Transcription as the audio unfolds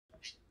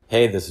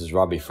Hey, this is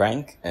Robby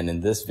Frank, and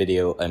in this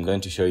video, I'm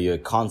going to show you a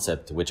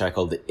concept which I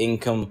call the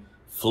income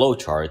flow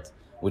chart,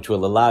 which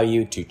will allow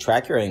you to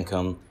track your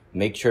income,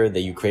 make sure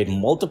that you create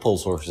multiple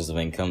sources of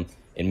income,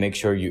 and make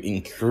sure you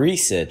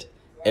increase it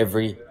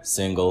every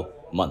single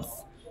month.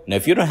 Now,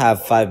 if you don't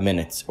have 5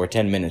 minutes or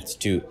 10 minutes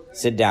to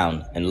sit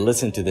down and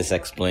listen to this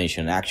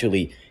explanation,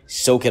 actually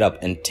soak it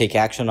up and take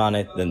action on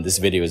it, then this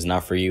video is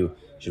not for you. You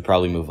should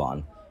probably move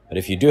on. But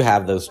if you do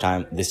have this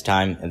time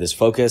and this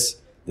focus,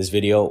 this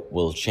video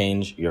will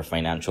change your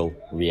financial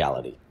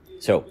reality.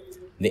 So,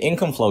 the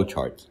income flow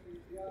chart.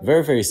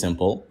 Very, very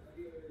simple.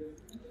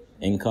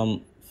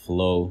 Income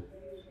flow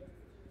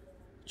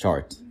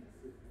chart.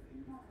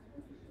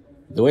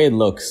 The way it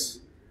looks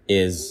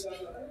is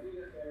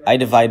I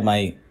divide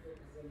my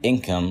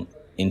income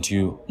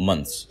into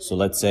months. So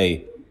let's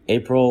say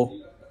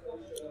April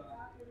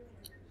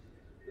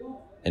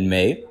and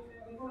May.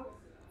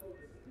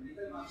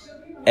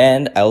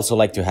 And I also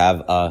like to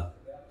have a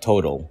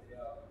total.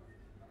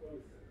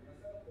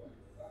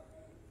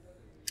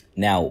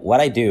 Now, what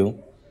I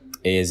do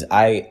is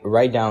I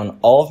write down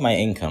all of my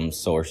income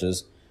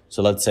sources.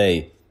 So let's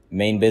say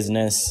main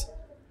business,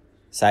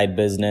 side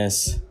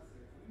business,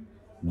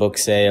 book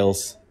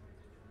sales,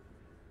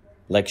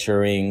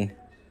 lecturing,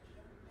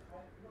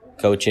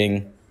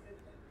 coaching,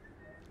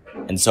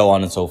 and so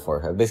on and so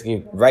forth. I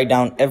basically write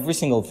down every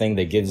single thing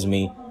that gives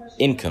me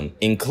income,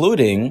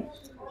 including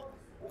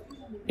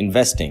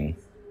investing,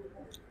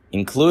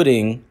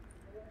 including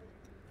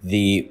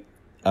the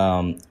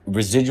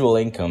residual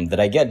income that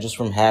I get just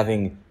from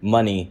having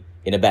money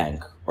in a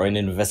bank or in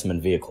an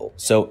investment vehicle.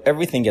 So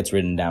everything gets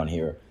written down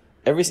here.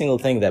 Every single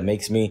thing that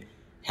makes me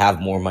have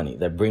more money,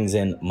 that brings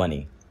in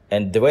money.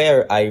 And the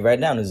way I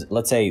write down is,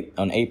 let's say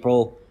on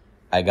April,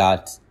 I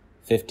got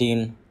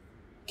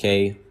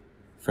 15K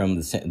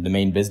from the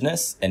main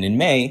business. And in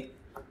May,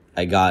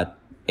 I got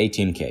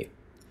 18K.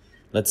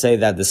 Let's say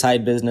that the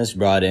side business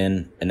brought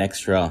in an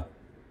extra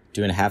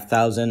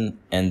 2,500,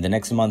 and the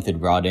next month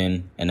it brought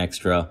in an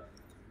extra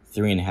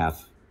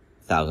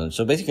 3,500.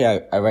 So basically,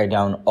 I write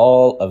down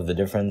all of the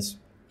different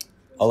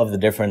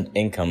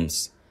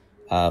incomes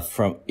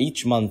from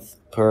each month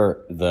per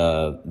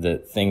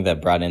the thing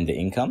that brought in the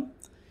income.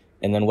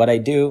 And then what I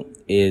do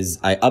is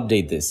I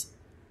update this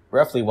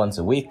roughly once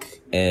a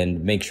week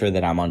and make sure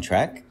that I'm on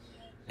track.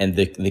 And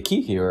the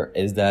key here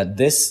is that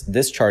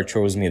this chart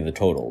shows me the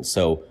total.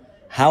 So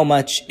how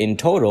much in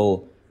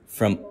total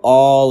from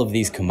all of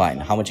these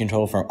combined? How much in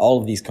total from all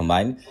of these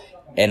combined?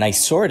 And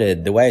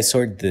the way I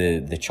sort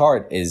the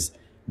chart is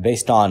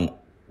based on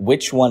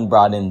which one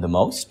brought in the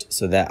most,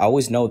 so that I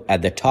always know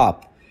at the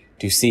top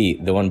to see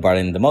the one brought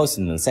in the most,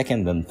 and then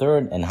second, then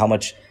third, and how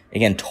much,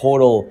 again,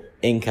 total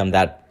income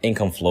that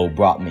income flow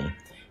brought me.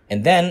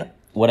 And then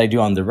what I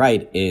do on the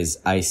right is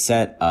I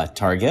set a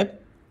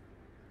target,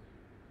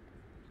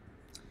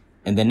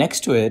 and then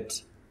next to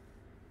it,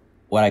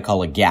 what I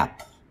call a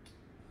gap.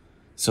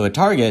 So a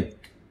target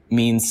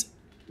means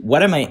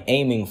what am I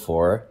aiming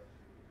for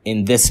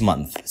in this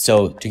month?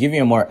 So to give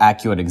you a more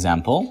accurate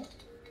example,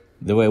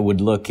 the way it would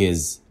look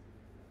is,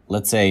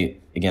 let's say,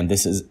 again,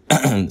 this is,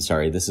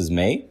 this is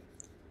May.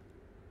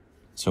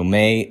 So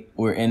May,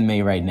 we're in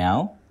May right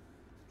now.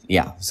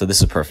 Yeah, so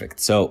this is perfect.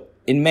 So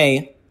in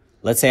May,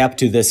 let's say up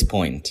to this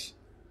point,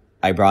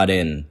 I brought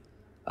in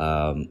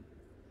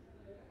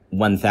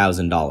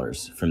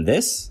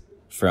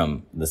 $1,000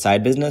 from the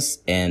side business,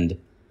 and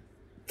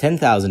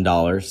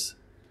 $10,000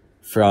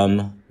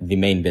 from the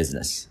main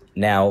business.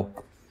 Now,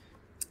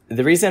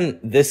 the reason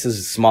this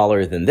is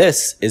smaller than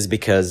this is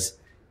because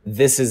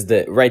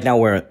right now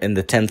we're in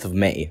the 10th of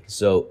May.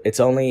 So it's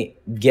only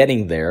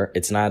getting there.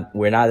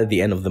 We're not at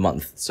the end of the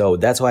month. So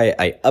that's why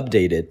I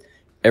update it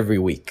every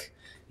week.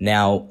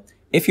 Now,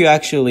 if you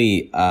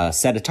actually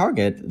set a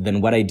target, then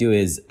what I do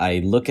is I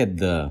look at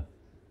the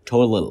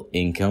total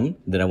income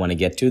that I want to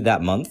get to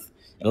that month.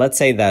 And let's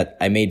say that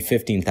I made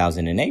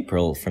 15,000 in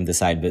April from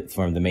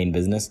the main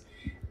business.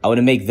 I want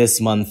to make this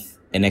month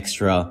an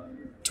extra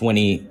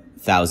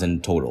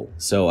 20,000 total.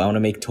 So I want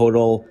to make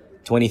total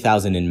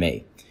 20,000 in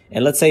May.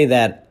 And let's say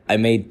that I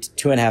made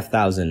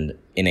 2,500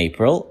 in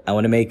April. I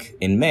want to make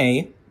in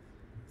May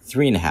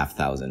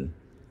 3,500.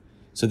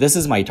 So this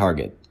is my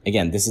target.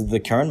 Again, this is the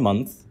current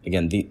month.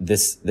 Again,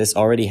 this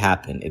already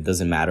happened. It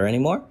doesn't matter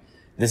anymore.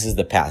 This is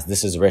the past.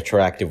 This is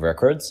retroactive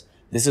records.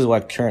 This is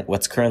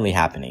what's currently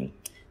happening.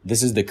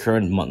 This is the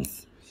current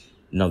month.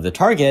 Now the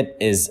target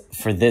is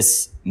for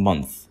this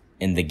month.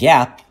 And the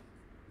gap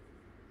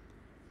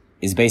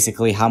is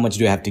basically how much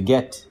do I have to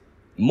get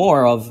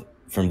more of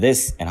from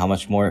this, and how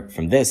much more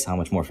from this, how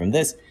much more from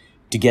this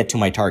to get to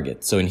my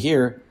target. So in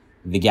here,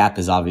 the gap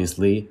is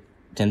obviously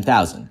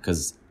 10,000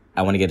 because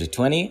I want to get to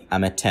 20.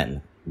 I'm at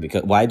 10.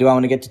 Why do I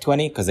want to get to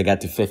 20? Because I got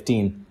to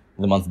 15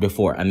 the month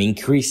before. I'm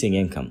increasing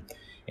income.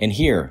 And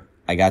here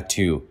I got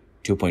to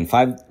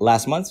 2.5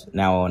 last month.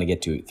 Now I want to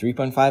get to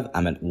 3.5.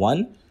 I'm at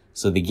 1.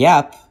 So the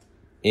gap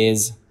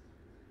is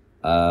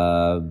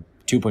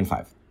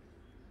 2.5.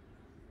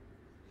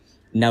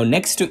 Now,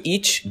 next to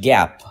each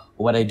gap,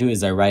 what I do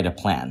is I write a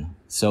plan.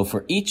 So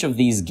for each of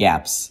these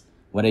gaps,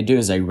 what I do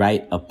is I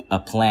write a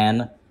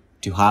plan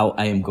to how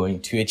I am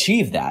going to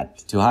achieve that,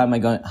 to how am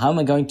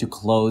I going to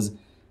close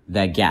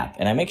that gap.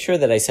 And I make sure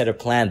that I set a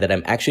plan that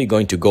I'm actually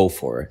going to go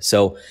for.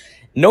 So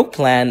no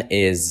plan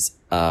is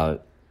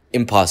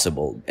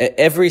impossible.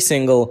 Every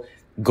single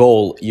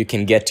goal you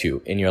can get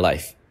to in your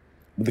life.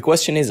 The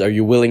question is, are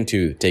you willing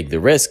to take the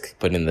risk,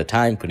 put in the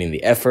time, put in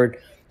the effort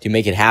to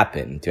make it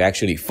happen, to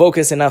actually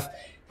focus enough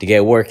to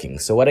get working?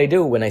 So what I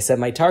do when I set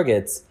my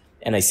targets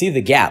and I see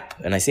the gap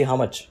and I see how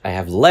much I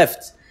have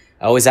left,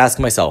 I always ask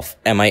myself,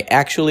 am I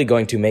actually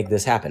going to make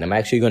this happen? Am I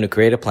actually going to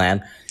create a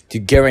plan to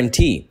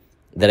guarantee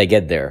that I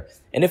get there?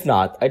 And if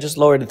not, I just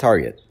lower the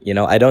target. You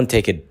know, I don't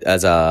take it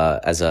as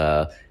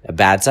a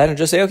bad sign. I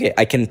just say, okay,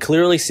 I can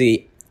clearly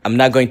see I'm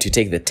not going to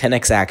take the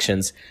 10x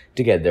actions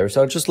to get there.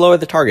 So I'll just lower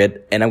the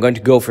target and I'm going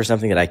to go for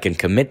something that I can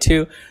commit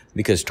to,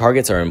 because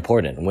targets are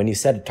important. When you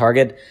set a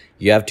target,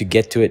 you have to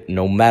get to it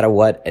no matter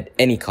what, at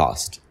any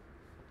cost.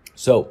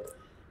 So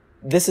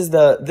this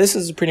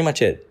is pretty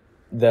much it.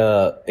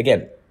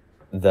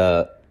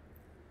 The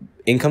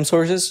income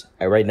sources,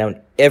 I write down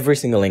every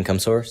single income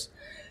source.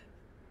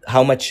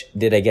 How much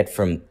did I get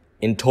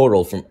in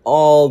total from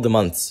all the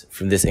months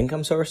from this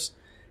income source?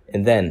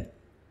 And then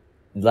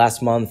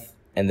last month,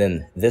 and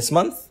then this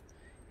month,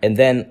 and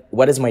then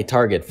what is my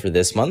target for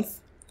this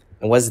month,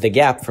 and what's the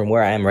gap from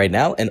where I am right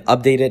now, and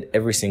update it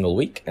every single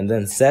week, and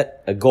then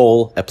set a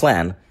goal, a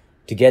plan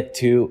to get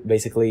to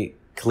basically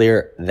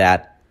clear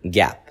that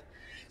gap.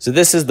 So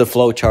this is the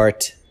flow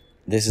chart.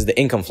 This is the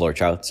income flow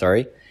chart,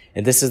 sorry.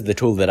 And this is the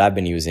tool that I've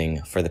been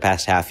using for the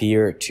past half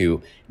year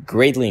to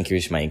greatly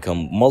increase my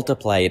income,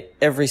 multiply it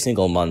every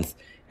single month,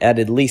 add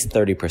at least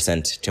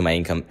 30% to my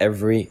income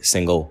every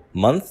single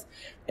month.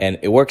 And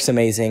it works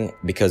amazing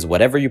because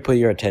whatever you put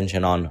your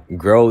attention on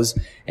grows.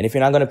 And if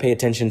you're not going to pay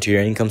attention to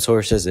your income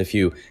sources, if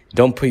you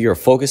don't put your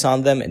focus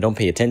on them and don't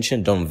pay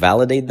attention, don't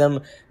validate them,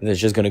 then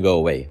it's just going to go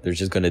away. They're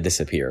just going to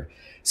disappear.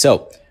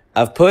 So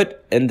I've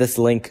put in this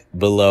link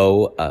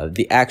below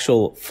the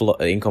actual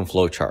income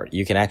flow chart.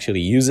 You can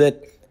actually use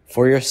it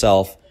for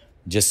yourself.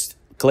 Just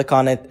click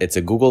on it. It's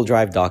a Google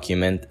Drive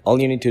document.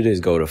 All you need to do is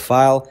go to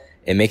File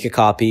and make a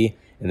copy.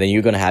 And then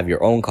you're going to have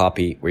your own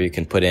copy where you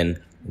can put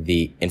in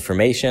the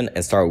information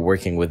and start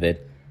working with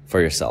it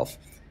for yourself.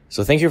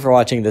 So thank you for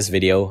watching this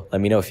video. Let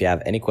me know if you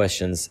have any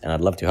questions and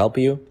I'd love to help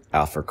you. I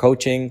offer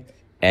coaching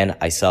and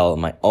I sell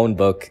my own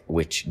book,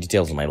 which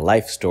details my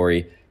life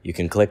story. You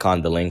can click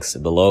on the links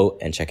below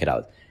and check it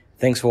out.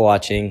 Thanks for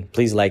watching.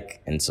 Please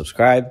like and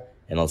subscribe,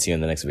 and I'll see you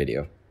in the next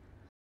video.